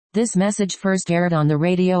This message first aired on the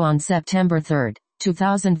radio on September 3,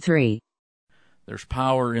 2003. There's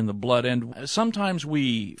power in the blood, and sometimes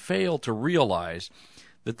we fail to realize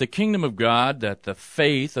that the kingdom of God, that the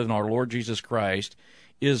faith in our Lord Jesus Christ,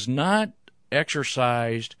 is not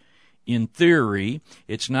exercised in theory.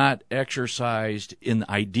 It's not exercised in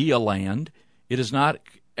idea land. It is not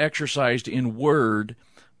exercised in word,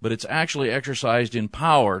 but it's actually exercised in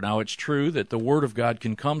power. Now, it's true that the Word of God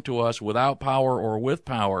can come to us without power or with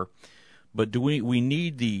power, but we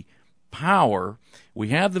need the power. We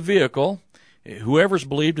have the vehicle. Whoever's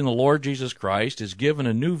believed in the Lord Jesus Christ is given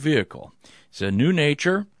a new vehicle. It's a new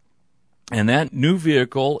nature, and that new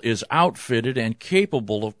vehicle is outfitted and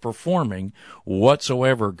capable of performing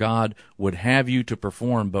whatsoever God would have you to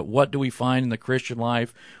perform. But what do we find in the Christian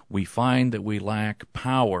life? We find that we lack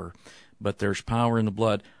power, but there's power in the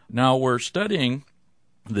blood. Now, we're studying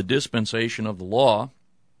the dispensation of the law,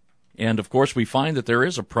 and of course we find that there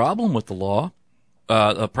is a problem with the law.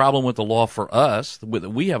 A problem with the law for us.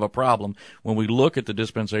 We have a problem. When we look at the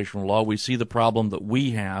dispensational law, we see the problem that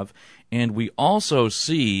we have, and we also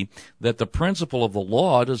see that the principle of the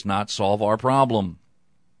law does not solve our problem.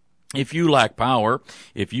 If you lack power,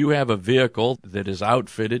 if you have a vehicle that is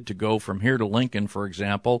outfitted to go from here to Lincoln, for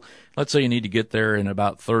example, let's say you need to get there in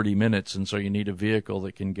about 30 minutes, and so you need a vehicle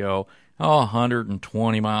that can go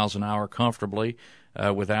 120 miles an hour comfortably,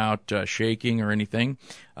 without shaking or anything.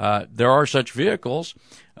 There are such vehicles,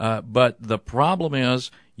 but the problem is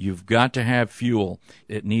you've got to have fuel.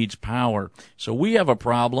 It needs power. So we have a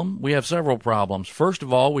problem. We have several problems. First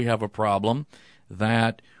of all, we have a problem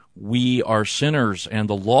that we are sinners, and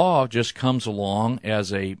the law just comes along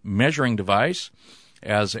as a measuring device,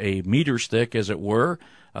 as a meter stick, as it were.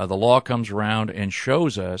 The law comes around and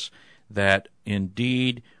shows us that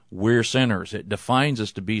indeed we're sinners. It defines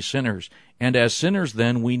us to be sinners. And as sinners,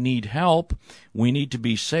 then, we need help. We need to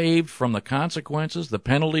be saved from the consequences, the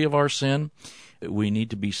penalty of our sin. We need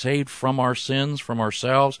to be saved from our sins, from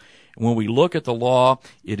ourselves. When we look at the law,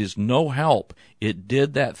 it is no help. It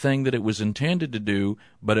did that thing that it was intended to do,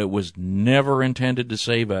 but it was never intended to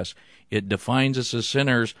save us. It defines us as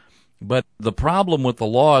sinners. But the problem with the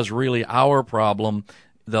law is really our problem.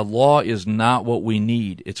 The law is not what we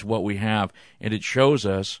need. It's what we have. And it shows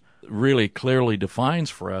us, really clearly defines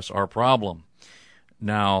for us our problem.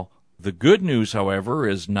 Now, the good news, however,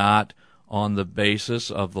 is not on the basis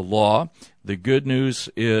of the law. The good news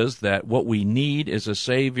is that what we need is a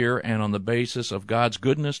Savior, and on the basis of God's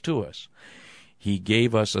goodness to us. He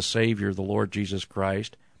gave us a Savior, the Lord Jesus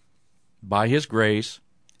Christ, by His grace,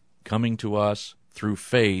 coming to us through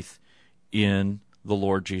faith in the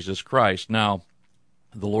Lord Jesus Christ. Now,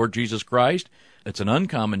 the Lord Jesus Christ, it's an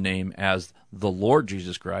uncommon name as the Lord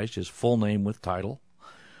Jesus Christ, His full name with title,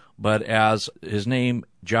 but as His name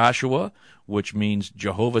Joshua, which means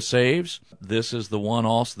Jehovah saves. This is the one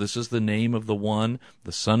also, this is the name of the one,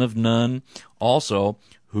 the son of Nun, also,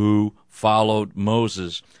 who followed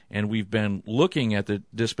Moses. And we've been looking at the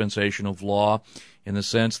dispensation of law in the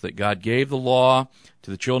sense that God gave the law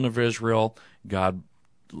to the children of Israel. God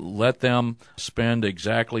let them spend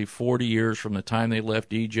exactly 40 years from the time they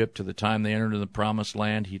left Egypt to the time they entered into the promised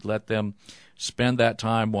land. He let them spend that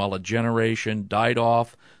time while a generation died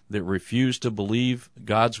off that refused to believe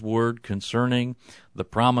God's word concerning the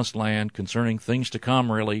promised land, concerning things to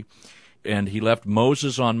come, really. And He left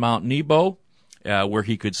Moses on Mount Nebo, where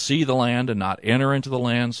he could see the land and not enter into the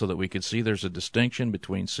land, so that we could see there's a distinction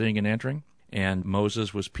between seeing and entering. And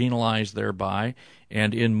Moses was penalized thereby.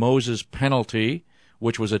 And in Moses' penalty,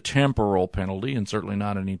 which was a temporal penalty and certainly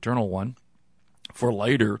not an eternal one, for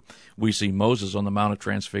later we see Moses on the Mount of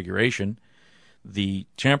Transfiguration. The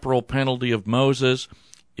temporal penalty of Moses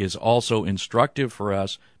is also instructive for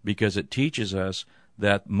us because it teaches us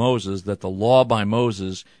that the law by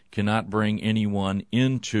Moses cannot bring anyone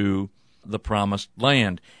into the promised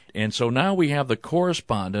land. And so now we have the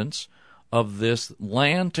correspondence of this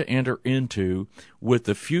land to enter into with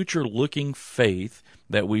the future-looking faith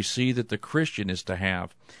that we see that the Christian is to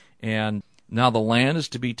have. And now the land is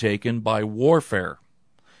to be taken by warfare.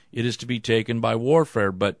 It is to be taken by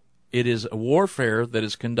warfare, but it is a warfare that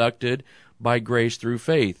is conducted by grace through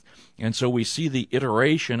faith. And so we see the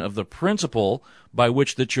iteration of the principle by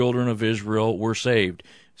which the children of Israel were saved.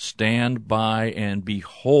 Stand by and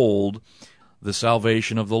behold the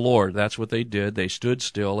salvation of the Lord. That's what they did. They stood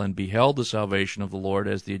still and beheld the salvation of the Lord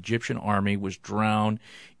as the Egyptian army was drowned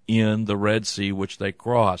in the Red Sea, which they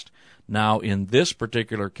crossed. Now, in this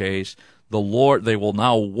particular case, they will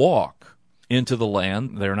now walk into the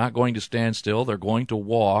land. They're not going to stand still. They're going to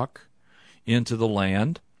walk into the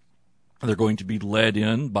land. They're going to be led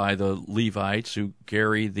in by the Levites who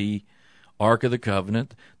carry the Ark of the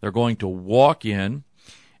Covenant. They're going to walk in.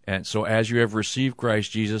 And so as you have received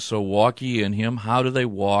Christ Jesus, so walk ye in him. How do they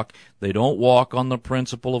walk? They don't walk on the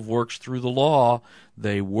principle of works through the law.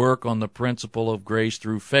 They work on the principle of grace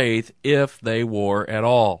through faith, if they war at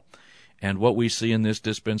all. And what we see in this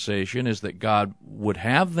dispensation is that God would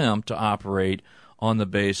have them to operate on the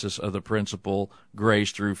basis of the principle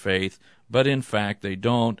grace through faith, but in fact they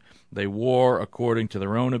don't. They war according to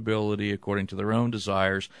their own ability, according to their own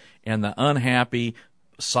desires, and the unhappy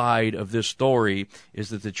side of this story is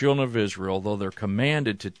that the children of Israel, though they're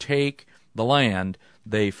commanded to take the land,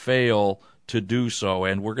 they fail to do so.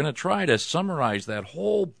 And we're going to try to summarize that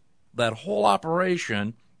whole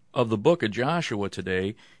operation of the book of Joshua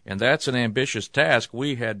today, and that's an ambitious task.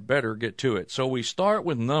 We had better get to it. So we start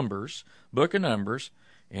with Numbers, book of Numbers,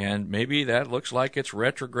 and maybe that looks like it's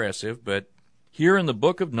retrogressive, but here in the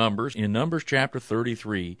book of Numbers, in Numbers chapter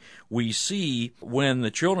 33, we see when the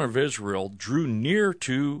children of Israel drew near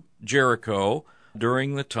to Jericho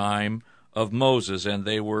during the time of Moses, and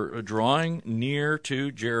they were drawing near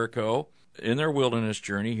to Jericho in their wilderness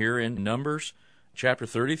journey here in Numbers chapter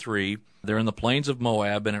 33. They're in the plains of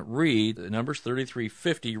Moab, and it reads, Numbers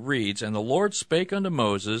 33:50 reads, "And the Lord spake unto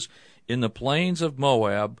Moses in the plains of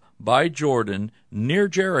Moab by Jordan near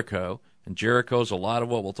Jericho," and Jericho's a lot of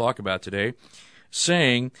what we'll talk about today,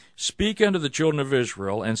 saying, "Speak unto the children of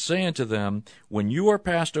Israel, and say unto them, When you are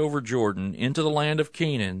passed over Jordan into the land of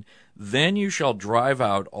Canaan, then you shall drive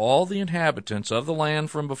out all the inhabitants of the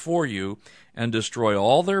land from before you, and destroy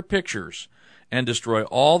all their pictures, and destroy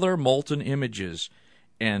all their molten images,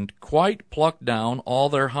 and quite pluck down all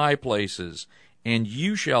their high places, and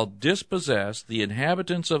you shall dispossess the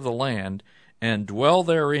inhabitants of the land, and dwell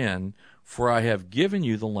therein, for I have given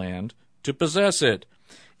you the land to possess it.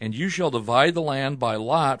 And you shall divide the land by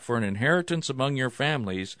lot for an inheritance among your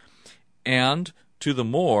families, and to the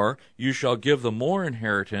more you shall give the more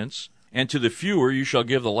inheritance, and to the fewer you shall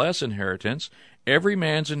give the less inheritance. Every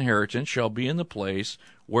man's inheritance shall be in the place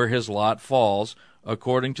where his lot falls,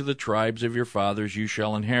 according to the tribes of your fathers you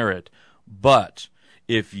shall inherit. But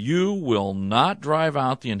if you will not drive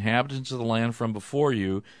out the inhabitants of the land from before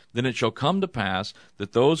you, then it shall come to pass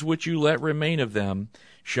that those which you let remain of them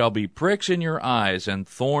shall be pricks in your eyes and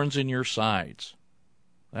thorns in your sides."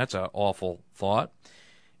 That's an awful thought.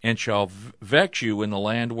 "And shall vex you in the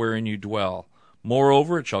land wherein you dwell.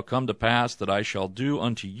 Moreover, it shall come to pass that I shall do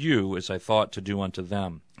unto you as I thought to do unto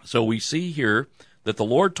them." So we see here that the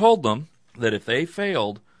Lord told them that if they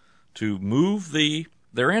failed to move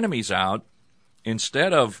their enemies out,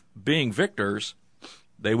 instead of being victors,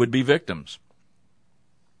 they would be victims.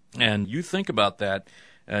 And you think about that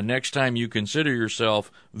next time you consider yourself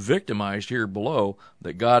victimized here below,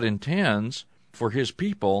 that God intends for his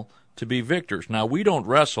people to be victors. Now, we don't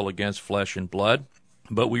wrestle against flesh and blood,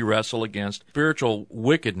 but we wrestle against spiritual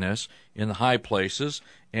wickedness in the high places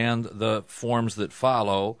and the forms that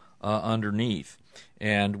follow underneath.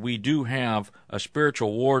 And we do have a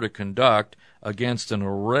spiritual war to conduct against an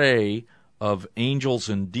array of angels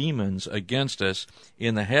and demons against us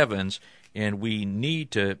in the heavens, and we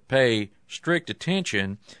need to pay strict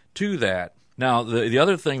attention to that. Now, the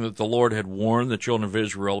other thing that the Lord had warned the children of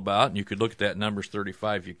Israel about, and you could look at that in Numbers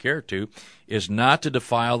 35 if you care to, is not to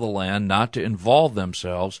defile the land, not to involve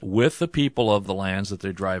themselves with the people of the lands that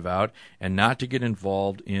they drive out, and not to get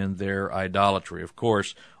involved in their idolatry. Of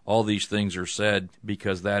course, all these things are said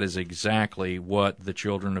because that is exactly what the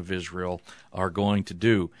children of Israel are going to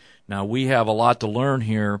do. Now, we have a lot to learn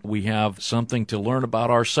here. We have something to learn about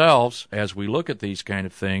ourselves as we look at these kind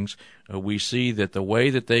of things. We see that the way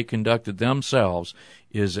that they conducted themselves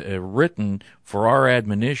is written for our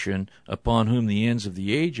admonition, upon whom the ends of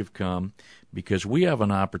the age have come, because we have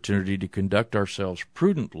an opportunity to conduct ourselves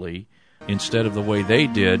prudently instead of the way they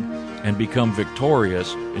did, and become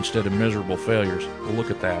victorious instead of miserable failures. We'll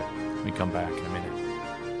look at that when we come back in a minute.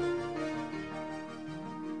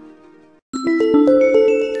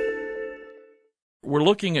 We're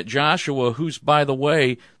looking at Joshua, who's, by the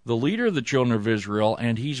way, the leader of the children of Israel,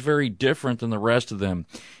 and he's very different than the rest of them.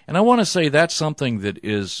 And I want to say that's something that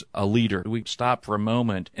is a leader. We stop for a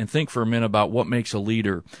moment and think for a minute about what makes a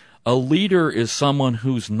leader. A leader is someone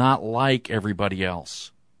who's not like everybody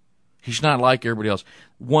else. He's not like everybody else.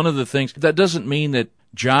 One of the things, that doesn't mean that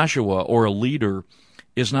Joshua, or a leader,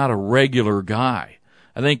 is not a regular guy.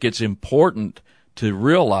 I think it's important to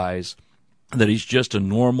realize that he's just a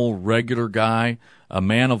normal, regular guy, a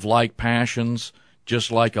man of like passions,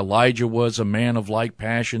 just like Elijah was a man of like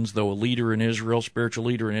passions, though a leader in Israel, spiritual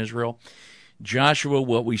leader in Israel. Joshua,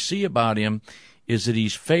 what we see about him is that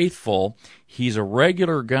he's faithful, he's a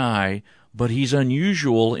regular guy, but he's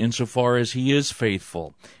unusual insofar as he is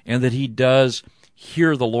faithful, and that he does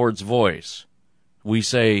hear the Lord's voice. We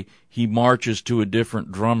say he marches to a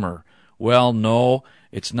different drummer. Well, no,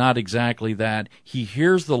 it's not exactly that. He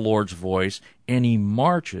hears the Lord's voice, and he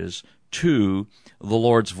marches to the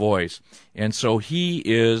Lord's voice. And so he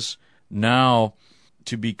is now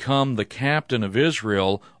to become the captain of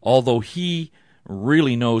Israel, although he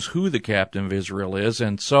really knows who the captain of Israel is.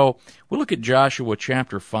 And so we'll look at Joshua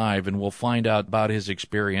chapter 5, and we'll find out about his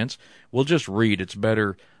experience. We'll just read. It's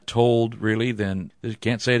better told, really, than,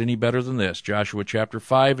 can't say it any better than this. Joshua chapter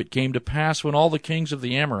 5, it came to pass when all the kings of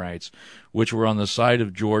the Amorites, which were on the side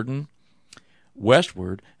of Jordan,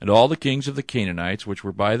 westward, and all the kings of the Canaanites, which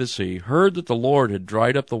were by the sea, heard that the Lord had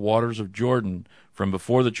dried up the waters of Jordan from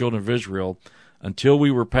before the children of Israel, until we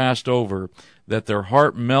were passed over, that their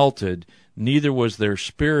heart melted, neither was their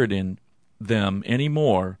spirit in them any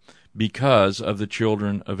more, because of the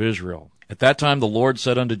children of Israel. At that time the Lord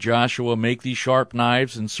said unto Joshua, Make thee sharp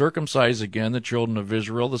knives, and circumcise again the children of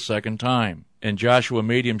Israel the second time. And Joshua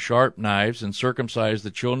made him sharp knives, and circumcised the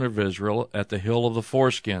children of Israel at the hill of the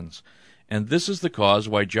foreskins. And this is the cause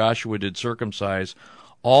why Joshua did circumcise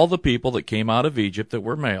all the people that came out of Egypt that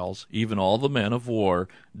were males, even all the men of war,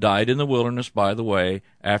 died in the wilderness by the way,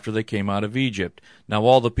 after they came out of Egypt. Now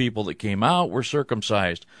all the people that came out were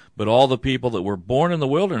circumcised, but all the people that were born in the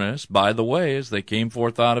wilderness by the way, as they came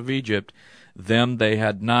forth out of Egypt, them they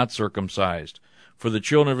had not circumcised. For the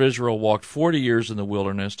children of Israel walked 40 years in the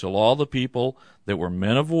wilderness, till all the people that were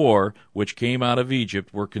men of war, which came out of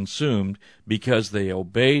Egypt, were consumed, because they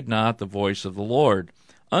obeyed not the voice of the Lord,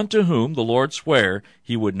 unto whom the Lord sware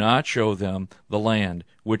he would not show them the land,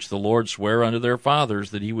 which the Lord sware unto their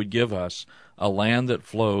fathers that he would give us, a land that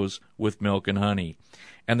flows with milk and honey.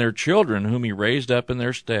 And their children, whom he raised up in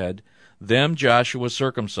their stead, them Joshua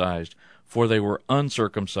circumcised, for they were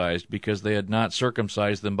uncircumcised, because they had not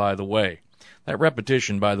circumcised them by the way. That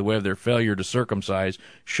repetition, by the way, of their failure to circumcise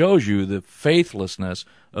shows you the faithlessness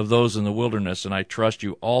of those in the wilderness, and I trust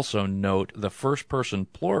you also note the first person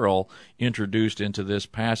plural introduced into this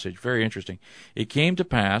passage. Very interesting. It came to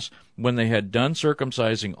pass, when they had done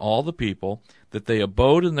circumcising all the people, that they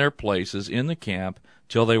abode in their places in the camp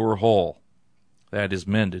till they were whole. That is,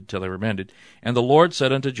 mended, till they were mended. And the Lord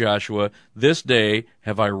said unto Joshua, This day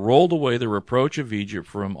have I rolled away the reproach of Egypt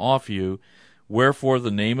from off you, wherefore the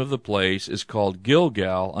name of the place is called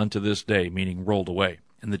Gilgal unto this day, meaning rolled away.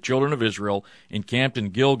 And the children of Israel encamped in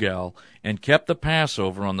Gilgal, and kept the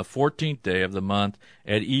Passover on the 14th day of the month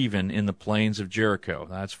at even in the plains of Jericho.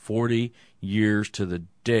 That's 40 years to the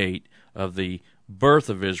date of the birth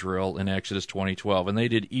of Israel in Exodus 20:12. And they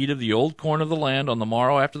did eat of the old corn of the land on the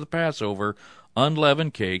morrow after the Passover,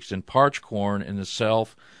 unleavened cakes and parched corn in the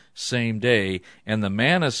same day, and the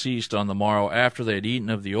manna ceased on the morrow after they had eaten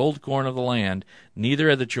of the old corn of the land. Neither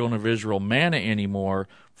had the children of Israel manna any more,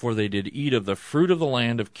 for they did eat of the fruit of the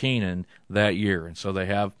land of Canaan that year. And so they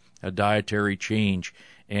have a dietary change,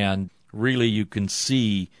 and really you can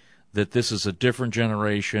see that this is a different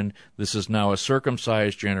generation. This is now a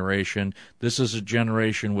circumcised generation. This is a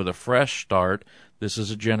generation with a fresh start. This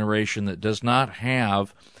is a generation that does not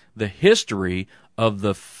have the history of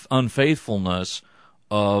the unfaithfulness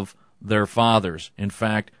of their fathers. In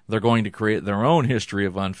fact, they're going to create their own history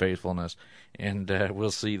of unfaithfulness, and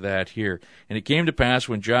we'll see that here. And it came to pass,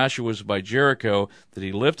 when Joshua was by Jericho, that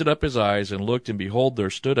he lifted up his eyes and looked, and behold, there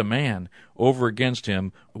stood a man over against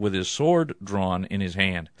him with his sword drawn in his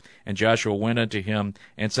hand. And Joshua went unto him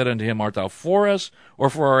and said unto him, Art thou for us, or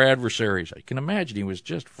for our adversaries? I can imagine he was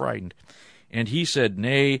just frightened. And he said,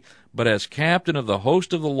 Nay, but as captain of the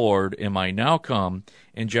host of the Lord am I now come.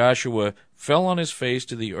 And Joshua fell on his face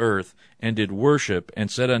to the earth, and did worship,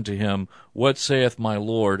 and said unto him, What saith my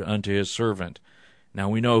Lord unto his servant? Now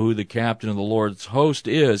we know who the captain of the Lord's host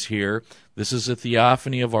is here. This is a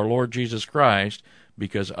theophany of our Lord Jesus Christ,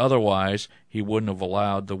 because otherwise he wouldn't have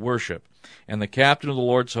allowed the worship. And the captain of the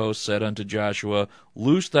Lord's host said unto Joshua,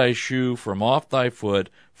 Loose thy shoe from off thy foot,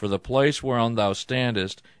 for the place whereon thou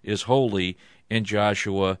standest is holy. And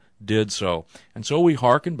Joshua did so. And so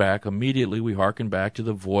immediately we hearken back to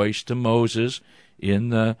the voice to Moses in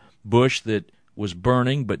the bush that was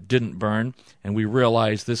burning but didn't burn, and we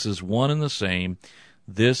realize this is one and the same.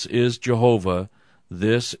 This is Jehovah.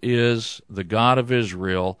 This is the God of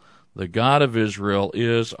Israel. The God of Israel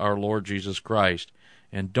is our Lord Jesus Christ.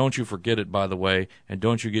 And don't you forget it, by the way, and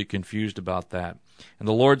don't you get confused about that. And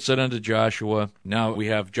the Lord said unto Joshua, now we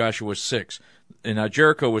have Joshua 6. And now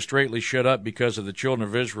Jericho was straitly shut up because of the children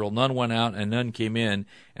of Israel. None went out, and none came in.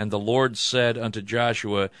 And the Lord said unto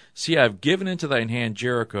Joshua, See, I have given into thine hand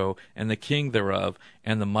Jericho, and the king thereof,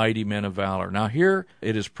 and the mighty men of valor. Now here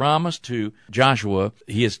it is promised to Joshua,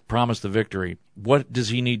 he has promised the victory. What does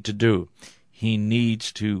he need to do? He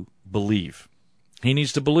needs to believe. He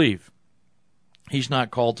needs to believe. He's not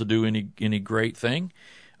called to do any great thing.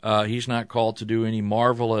 He's not called to do any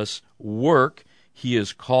marvelous work. He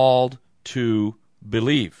is called to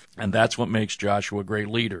believe. And that's what makes Joshua a great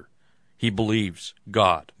leader. He believes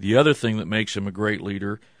God. The other thing that makes him a great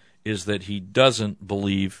leader is that he doesn't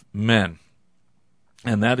believe men.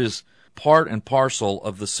 And that is part and parcel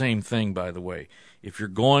of the same thing, by the way. If you're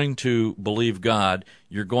going to believe God,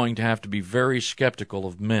 you're going to have to be very skeptical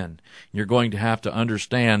of men. You're going to have to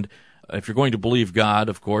understand, if you're going to believe God,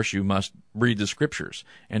 of course, you must read the Scriptures.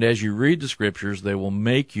 And as you read the Scriptures, they will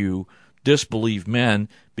make you disbelieve men,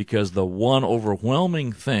 because the one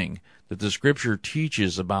overwhelming thing that the Scripture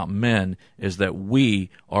teaches about men is that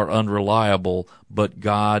we are unreliable, but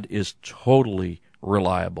God is totally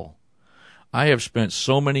reliable. I have spent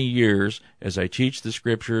so many years, as I teach the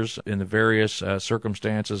Scriptures in the various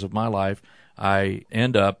circumstances of my life, I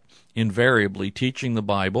end up invariably teaching the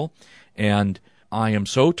Bible, and I am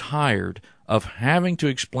so tired of having to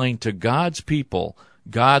explain to God's people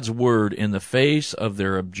God's Word in the face of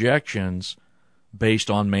their objections based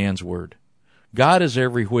on man's Word. God is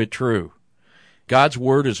every whit true. God's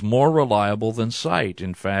Word is more reliable than sight.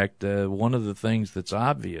 In fact, one of the things that's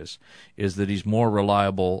obvious is that He's more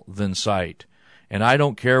reliable than sight. And I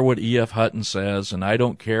don't care what E.F. Hutton says, and I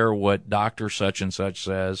don't care what Dr. such and such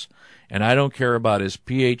says, and I don't care about his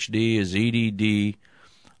Ph.D., his E.D.D.,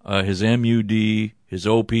 his M.U.D., his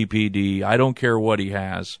O.P.P.D. I don't care what he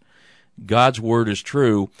has. God's Word is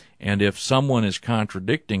true, and if someone is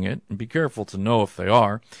contradicting it, and be careful to know if they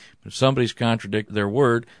are, if somebody's contradicting their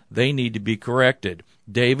Word, they need to be corrected.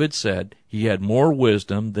 David said he had more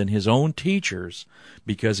wisdom than his own teachers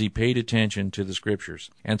because he paid attention to the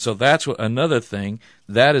Scriptures. And so that's another thing,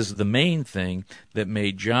 that is the main thing that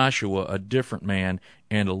made Joshua a different man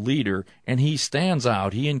and a leader, and he stands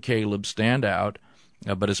out, he and Caleb stand out,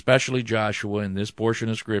 but especially Joshua in this portion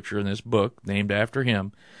of Scripture, in this book, named after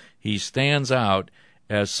him. He stands out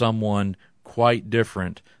as someone quite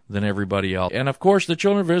different than everybody else. And of course, the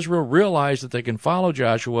children of Israel realize that they can follow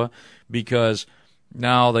Joshua because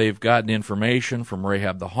now they've gotten information from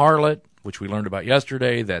Rahab the harlot, which we learned about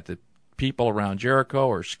yesterday, that the people around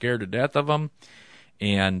Jericho are scared to death of them.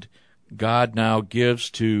 And God now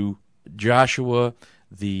gives to Joshua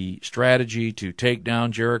the strategy to take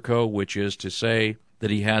down Jericho, which is to say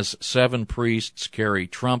that he has 7 priests carry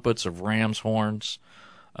trumpets of ram's horns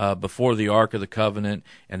before the Ark of the Covenant,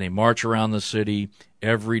 and they march around the city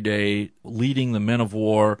every day, leading the men of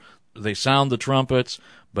war. They sound the trumpets,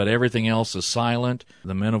 but everything else is silent.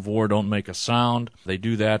 The men of war don't make a sound. They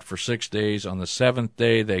do that for 6 days. On the 7th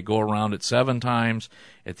day, they go around it 7 times.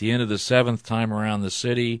 At the end of the 7th time around the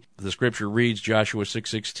city, the Scripture reads, Joshua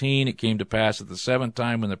 6:16, It came to pass at the 7th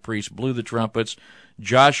time when the priests blew the trumpets,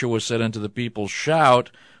 Joshua said unto the people, Shout,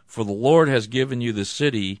 for the Lord has given you the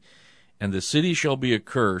city, and the city shall be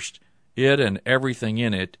accursed, it and everything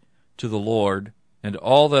in it, to the Lord, and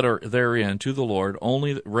all that are therein to the Lord.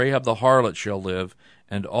 Only Rahab the harlot shall live,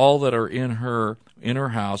 and all that are in her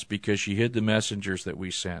house, because she hid the messengers that we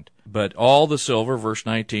sent. But all the silver, verse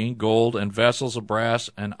 19, gold, and vessels of brass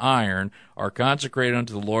and iron are consecrated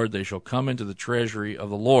unto the Lord. They shall come into the treasury of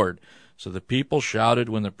the Lord. So the people shouted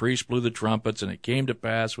when the priests blew the trumpets, and it came to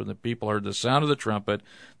pass when the people heard the sound of the trumpet,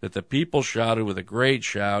 that the people shouted with a great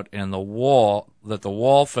shout, and the wall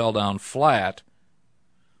fell down flat,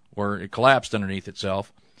 or it collapsed underneath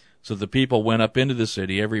itself. So the people went up into the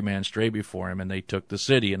city, every man straight before him, and they took the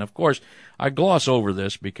city. And of course, I gloss over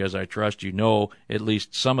this because I trust you know at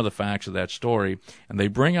least some of the facts of that story. And they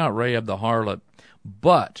bring out Rahab the harlot.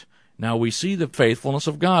 But now we see the faithfulness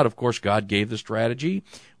of God. Of course, God gave the strategy.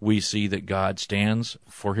 We see that God stands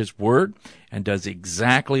for His word and does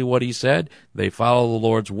exactly what He said. They follow the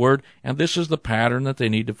Lord's word, and this is the pattern that they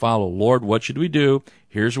need to follow. Lord, what should we do?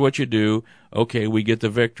 Here's what you do. Okay, we get the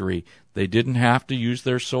victory. They didn't have to use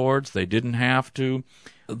their swords. They didn't have to.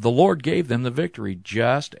 The Lord gave them the victory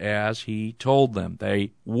just as He told them.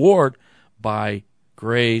 They warred by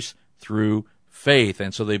grace through faith,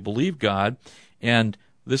 and so they believed God, and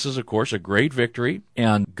this is, of course, a great victory,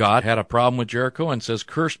 and God had a problem with Jericho and says,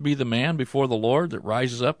 Cursed be the man before the Lord that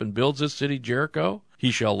rises up and builds this city Jericho.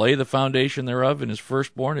 He shall lay the foundation thereof, and his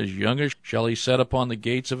firstborn, his youngest, shall he set upon the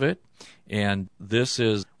gates of it. And this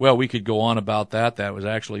is, well, we could go on about that. That was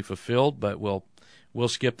actually fulfilled, but we'll we'll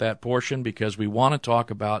skip that portion because we want to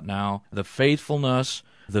talk about now the faithfulness,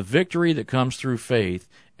 the victory that comes through faith,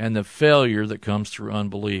 and the failure that comes through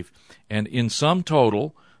unbelief. And in sum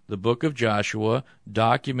total, the book of Joshua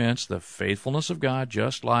documents the faithfulness of God,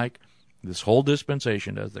 just like this whole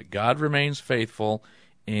dispensation does, that God remains faithful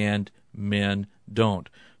and men don't.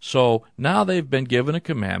 So now they've been given a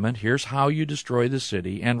commandment. Here's how you destroy the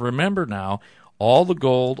city. And remember now, all the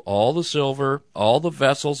gold, all the silver, all the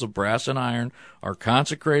vessels of brass and iron are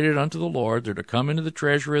consecrated unto the Lord. They're to come into the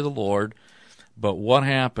treasury of the Lord. But what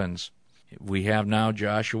happens? We have now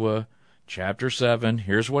Joshua chapter 7.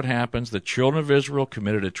 Here's what happens. The children of Israel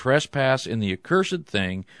committed a trespass in the accursed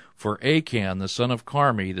thing, for Achan, the son of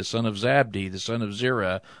Carmi, the son of Zabdi, the son of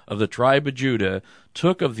Zerah, of the tribe of Judah,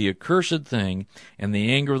 took of the accursed thing, and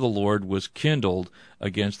the anger of the Lord was kindled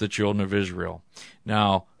against the children of Israel.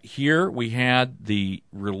 Now, here we had the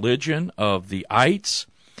religion of the ites.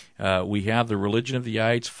 We have the religion of the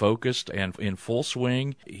ites focused and in full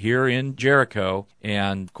swing here in Jericho.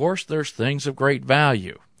 And, of course, there's things of great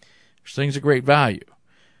value. There's things of great value.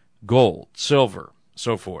 Gold, silver,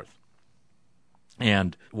 so forth.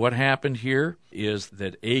 And what happened here is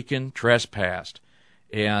that Achan trespassed.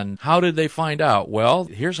 And how did they find out? Well,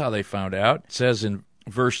 here's how they found out. It says in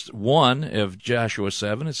verse 1 of Joshua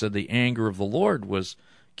 7, it said the anger of the Lord was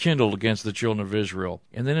kindled against the children of Israel.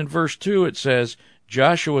 And then in verse 2 it says,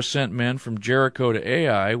 Joshua sent men from Jericho to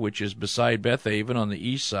Ai, which is beside Bethaven on the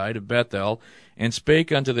east side of Bethel, and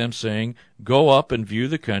spake unto them, saying, Go up and view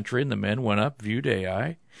the country. And the men went up, viewed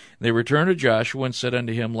Ai. They returned to Joshua and said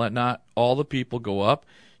unto him, Let not all the people go up.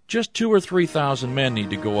 Just 2,000 or 3,000 men need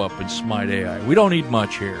to go up and smite Ai. We don't need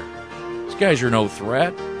much here. These guys are no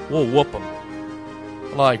threat. We'll whoop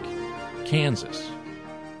them. Like Kansas.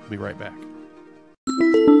 Be right back.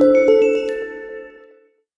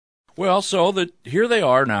 Well, so here they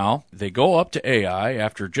are now. They go up to Ai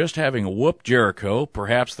after just having whooped Jericho,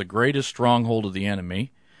 perhaps the greatest stronghold of the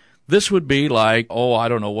enemy. This would be like, I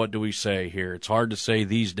don't know, what do we say here? It's hard to say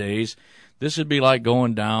these days. This would be like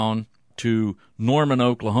going down to Norman,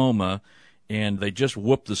 Oklahoma, and they just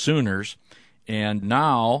whooped the Sooners. And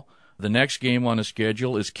now the next game on the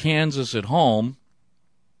schedule is Kansas at home.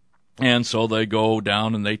 And so they go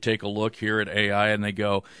down and they take a look here at Ai and they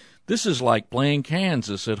go, this is like playing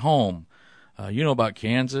Kansas at home. You know about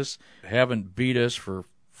Kansas. They haven't beat us for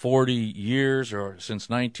 40 years or since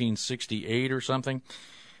 1968 or something.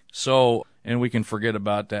 So, and we can forget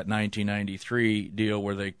about that 1993 deal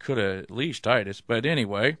where they could have at least tied us. But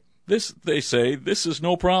anyway, they say this is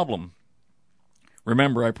no problem.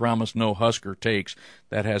 Remember, I promised no Husker takes.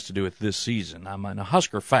 That has to do with this season. I'm on a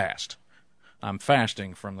Husker fast. I'm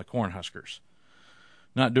fasting from the Cornhuskers.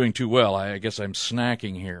 Not doing too well. I guess I'm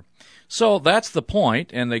snacking here. So that's the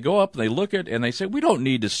point, and they go up and they look at and they say, we don't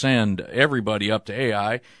need to send everybody up to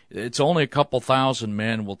Ai. It's only a couple thousand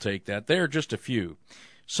men will take that. They're just a few.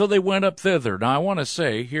 So they went up thither. Now I want to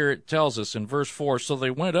say, here it tells us in verse 4, so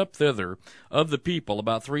they went up thither of the people,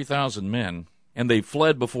 about 3,000 men, and they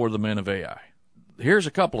fled before the men of Ai. Here's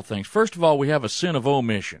a couple of things. First of all, we have a sin of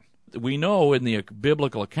omission. We know in the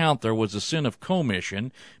biblical account there was a sin of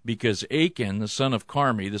commission because Achan, the son of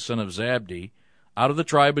Carmi, the son of Zabdi, out of the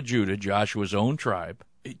tribe of Judah, Joshua's own tribe,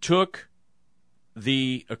 took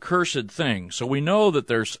the accursed thing. So we know that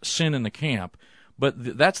there's sin in the camp,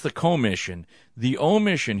 but that's the commission. The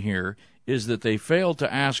omission here is that they failed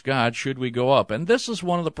to ask God, should we go up? And this is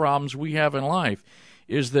one of the problems we have in life,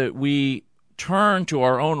 is that we turn to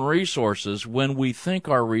our own resources when we think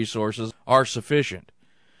our resources are sufficient.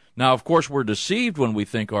 Now, of course, we're deceived when we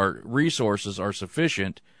think our resources are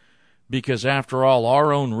sufficient because, after all,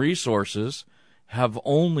 our own resources have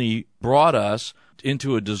only brought us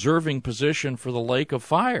into a deserving position for the lake of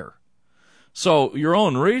fire. So your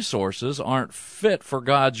own resources aren't fit for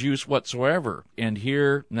God's use whatsoever. And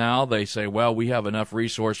here now they say, well, we have enough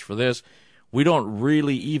resource for this. We don't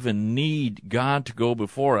really even need God to go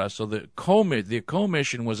before us. So the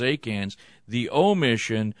commission was Achan's. The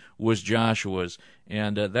omission was Joshua's.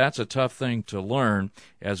 And that's a tough thing to learn,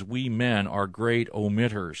 as we men are great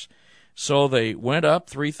omitters. So they went up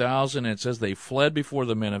 3,000, and it says they fled before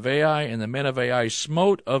the men of Ai, and the men of Ai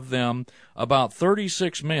smote of them about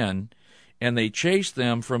 36 men, and they chased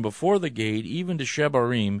them from before the gate even to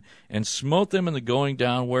Shebarim, and smote them in the going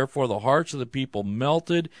down, wherefore the hearts of the people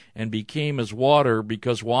melted and became as water.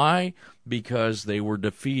 Because why? Because they were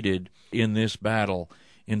defeated in this battle.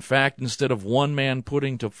 In fact, instead of one man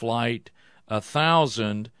putting to flight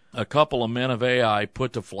 1,000, a couple of men of Ai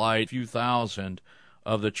put to flight a few thousand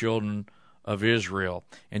of the children of Israel.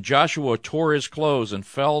 And Joshua tore his clothes and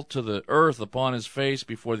fell to the earth upon his face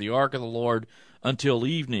before the ark of the Lord until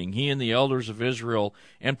evening, he and the elders of Israel,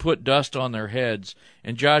 and put dust on their heads.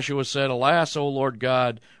 And Joshua said, Alas, O Lord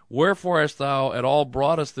God, wherefore hast thou at all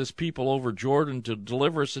brought us this people over Jordan to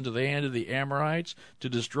deliver us into the hand of the Amorites, to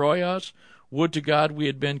destroy us? Would to God we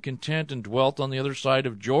had been content and dwelt on the other side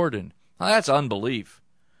of Jordan. Now, that's unbelief.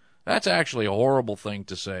 That's actually a horrible thing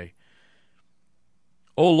to say.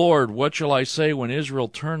 O Lord, what shall I say when Israel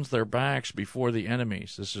turns their backs before the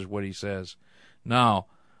enemies? This is what he says. Now,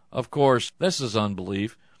 of course, this is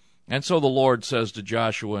unbelief. And so the Lord says to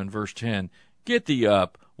Joshua in verse 10, Get thee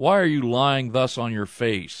up. Why are you lying thus on your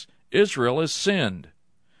face? Israel has sinned.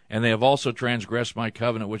 And they have also transgressed my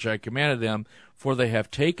covenant which I commanded them, for they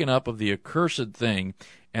have taken up of the accursed thing,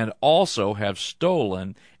 and also have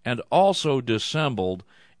stolen, and also dissembled,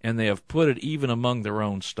 and they have put it even among their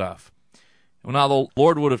own stuff. Well, now the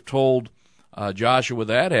Lord would have told Joshua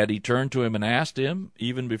that had he turned to him and asked him,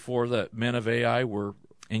 even before the men of Ai were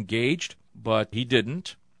engaged, but he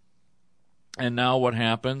didn't. And now what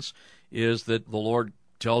happens is that the Lord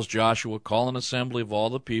tells Joshua, call an assembly of all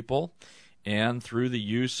the people, and through the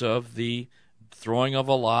use of the throwing of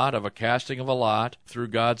a lot, of a casting of a lot, through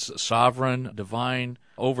God's sovereign, divine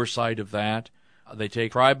oversight of that, they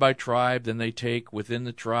take tribe by tribe, then they take within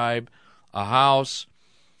the tribe a house.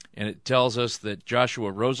 And it tells us that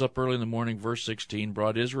Joshua rose up early in the morning, verse 16,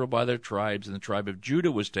 brought Israel by their tribes, and the tribe of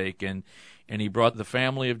Judah was taken. And he brought the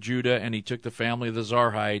family of Judah, and he took the family of the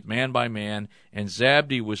Zarhite, man by man, and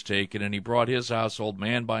Zabdi was taken, and he brought his household,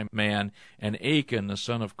 man by man, and Achan, the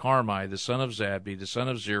son of Carmi, the son of Zabdi, the son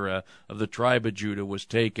of Zerah, of the tribe of Judah, was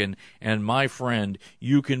taken. And my friend,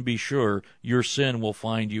 you can be sure your sin will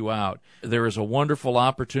find you out. There is a wonderful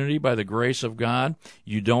opportunity by the grace of God.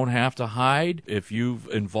 You don't have to hide. If you've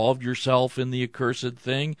involved yourself in the accursed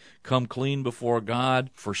thing, come clean before God.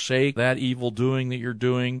 Forsake that evil doing that you're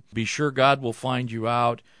doing. Be sure God will find you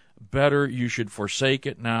out. Better you should forsake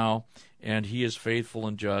it now, and he is faithful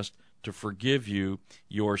and just to forgive you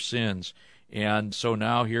your sins. And so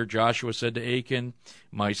now here Joshua said to Achan,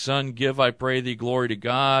 My son, give, I pray thee, glory to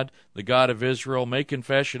God, the God of Israel. Make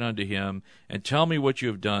confession unto him, and tell me what you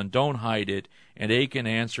have done. Don't hide it. And Achan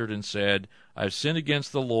answered and said, I have sinned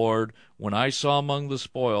against the Lord when I saw among the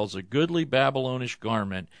spoils a goodly Babylonish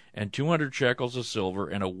garment, and 200 shekels of silver,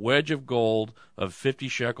 and a wedge of gold of 50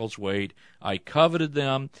 shekels weight. I coveted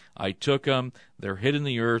them, I took them, they're hid in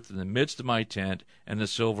the earth in the midst of my tent, and the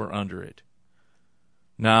silver under it.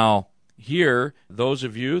 Now, here, those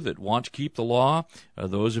of you that want to keep the law,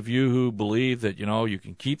 those of you who believe that, you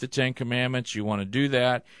can keep the Ten Commandments, you want to do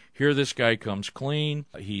that, here this guy comes clean.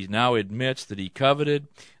 He now admits that he coveted,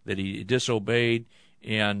 that he disobeyed,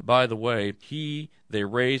 and by the way, they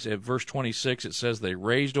raised, at verse 26, it says, they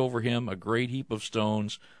raised over him a great heap of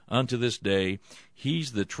stones unto this day.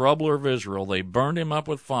 He's the troubler of Israel. They burned him up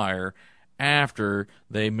with fire after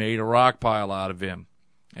they made a rock pile out of him.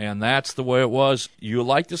 And that's the way it was. You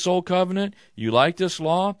like this old covenant? You like this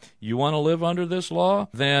law? You want to live under this law?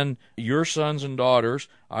 Then your sons and daughters,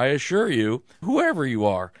 I assure you, whoever you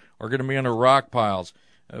are going to be under rock piles.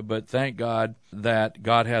 But thank God that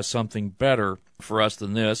God has something better for us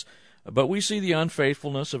than this. But we see the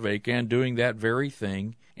unfaithfulness of Achan doing that very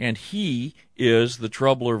thing, and he is the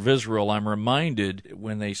troubler of Israel. I'm reminded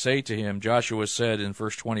when they say to him, Joshua said in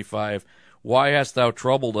verse 25, Why hast thou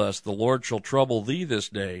troubled us? The Lord shall trouble thee this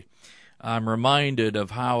day. I'm reminded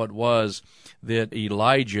of how it was that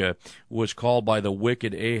Elijah was called by the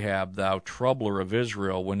wicked Ahab, thou troubler of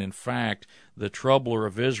Israel, when in fact the troubler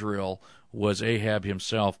of Israel was Ahab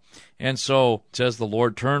himself. And so it says the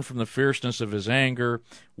Lord turned from the fierceness of his anger,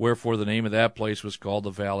 wherefore the name of that place was called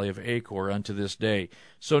the Valley of Achor unto this day.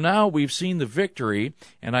 So now we've seen the victory,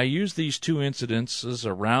 and I use these two incidences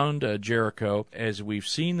around Jericho as we've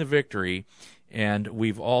seen the victory, and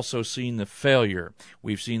we've also seen the failure.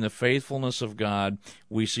 We've seen the faithfulness of God.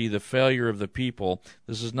 We see the failure of the people.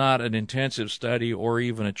 This is not an intensive study or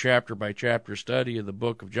even a chapter-by-chapter study of the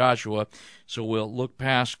book of Joshua, so we'll look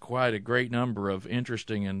past quite a great number of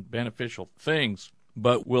interesting and beneficial things.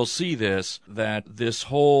 But we'll see that this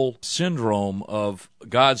whole syndrome of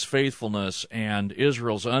God's faithfulness and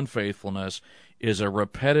Israel's unfaithfulness is a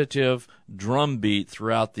repetitive drumbeat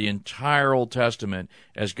throughout the entire Old Testament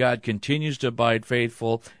as God continues to abide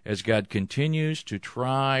faithful, as God continues to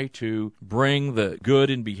try to bring the good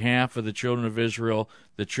in behalf of the children of Israel.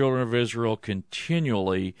 The children of Israel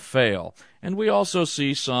continually fail. And we also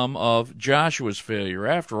see some of Joshua's failure.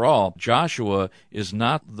 After all, Joshua is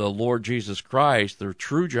not the Lord Jesus Christ, the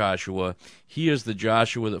true Joshua. He is the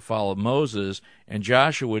Joshua that followed Moses, and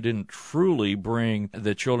Joshua didn't truly bring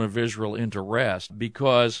the children of Israel into rest,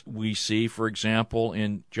 because we see see, for example,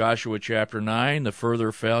 in Joshua chapter 9, the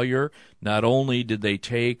further failure. Not only did they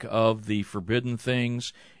take of the forbidden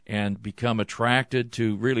things and become attracted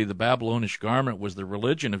to, really, the Babylonish garment was the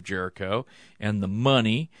religion of Jericho, and the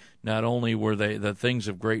money. Not only were they the things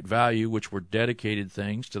of great value, which were dedicated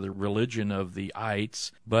things to the religion of the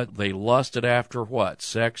ites, but they lusted after what?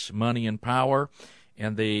 Sex, money, and power.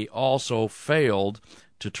 And they also failed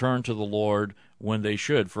to turn to the Lord when they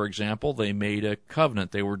should. For example, they made a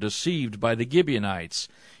covenant. They were deceived by the Gibeonites.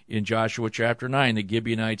 In Joshua chapter 9, the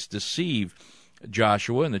Gibeonites deceived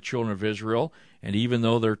Joshua and the children of Israel, and even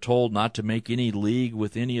though they're told not to make any league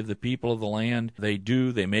with any of the people of the land, they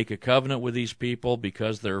do. They make a covenant with these people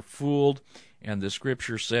because they're fooled, and the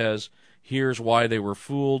Scripture says, here's why they were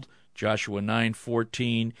fooled. Joshua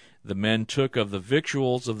 9:14, the men took of the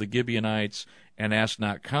victuals of the Gibeonites and asked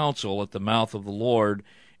not counsel at the mouth of the Lord,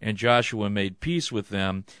 and Joshua made peace with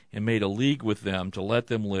them and made a league with them to let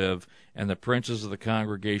them live, and the princes of the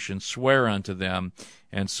congregation swear unto them.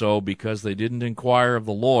 And so, because they didn't inquire of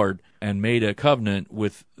the Lord and made a covenant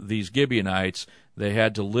with these Gibeonites, they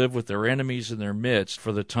had to live with their enemies in their midst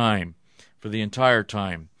for the entire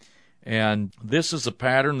time. And this is a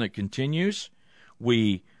pattern that continues.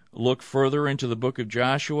 We look further into the book of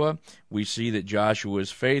Joshua. We see that Joshua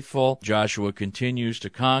is faithful. Joshua continues to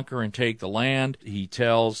conquer and take the land. He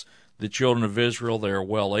tells the children of Israel they are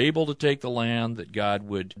well able to take the land, that God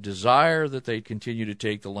would desire that they continue to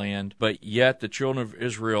take the land, but yet the children of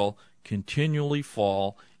Israel continually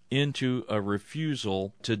fall into a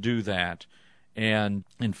refusal to do that. And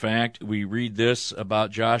in fact, we read this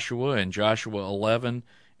about Joshua in Joshua 11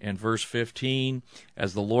 and verse 15,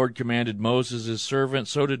 as the Lord commanded Moses his servant,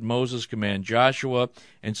 so did Moses command Joshua,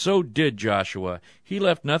 and so did Joshua. He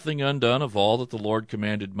left nothing undone of all that the Lord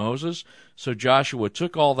commanded Moses. So Joshua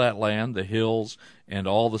took all that land, the hills, and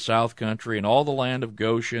all the south country, and all the land of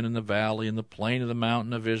Goshen, and the valley, and the plain of the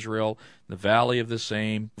mountain of Israel, the valley of the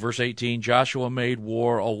same. Verse 18, Joshua made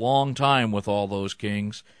war a long time with all those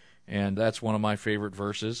kings. And that's one of my favorite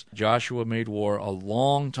verses. Joshua made war a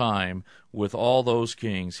long time with all those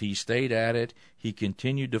kings. He stayed at it. He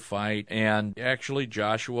continued to fight. And actually,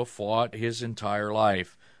 Joshua fought his entire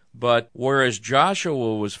life. But whereas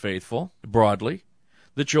Joshua was faithful, broadly,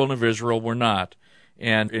 the children of Israel were not.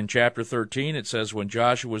 And in chapter 13, it says, when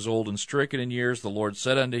Joshua was old and stricken in years, the Lord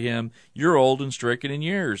said unto him, You're old and stricken in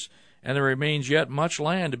years, and there remains yet much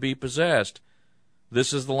land to be possessed.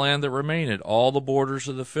 This is the land that remained, all the borders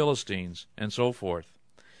of the Philistines, and so forth.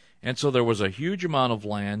 And so there was a huge amount of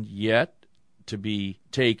land yet to be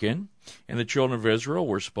taken, and the children of Israel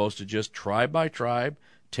were supposed to just tribe by tribe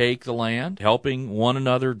take the land, helping one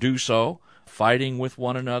another do so, fighting with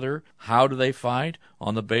one another. How do they fight?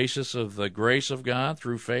 On the basis of the grace of God,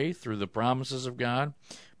 through faith, through the promises of God.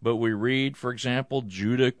 But we read, for example,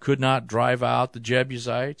 Judah could not drive out the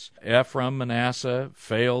Jebusites. Ephraim, Manasseh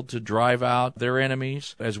failed to drive out their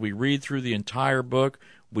enemies. As we read through the entire book,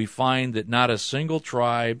 we find that not a single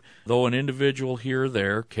tribe, though an individual here or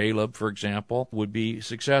there, Caleb, for example, would be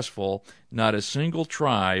successful, not a single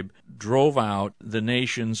tribe drove out the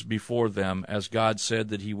nations before them as God said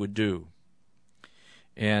that he would do.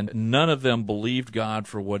 And none of them believed God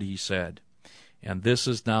for what he said. And this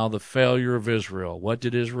is now the failure of Israel. What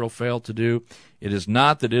did Israel fail to do? It is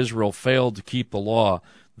not that Israel failed to keep the law.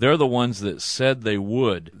 They're the ones that said they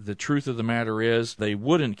would. The truth of the matter is they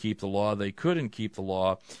wouldn't keep the law. They couldn't keep the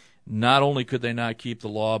law. Not only could they not keep the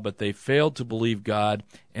law, but they failed to believe God,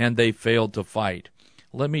 and they failed to fight.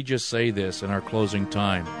 Let me just say this in our closing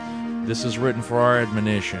time. This is written for our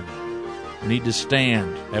admonition. We need to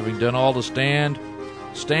stand. Having done all to stand,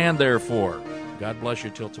 stand therefore. God bless you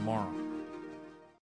till tomorrow.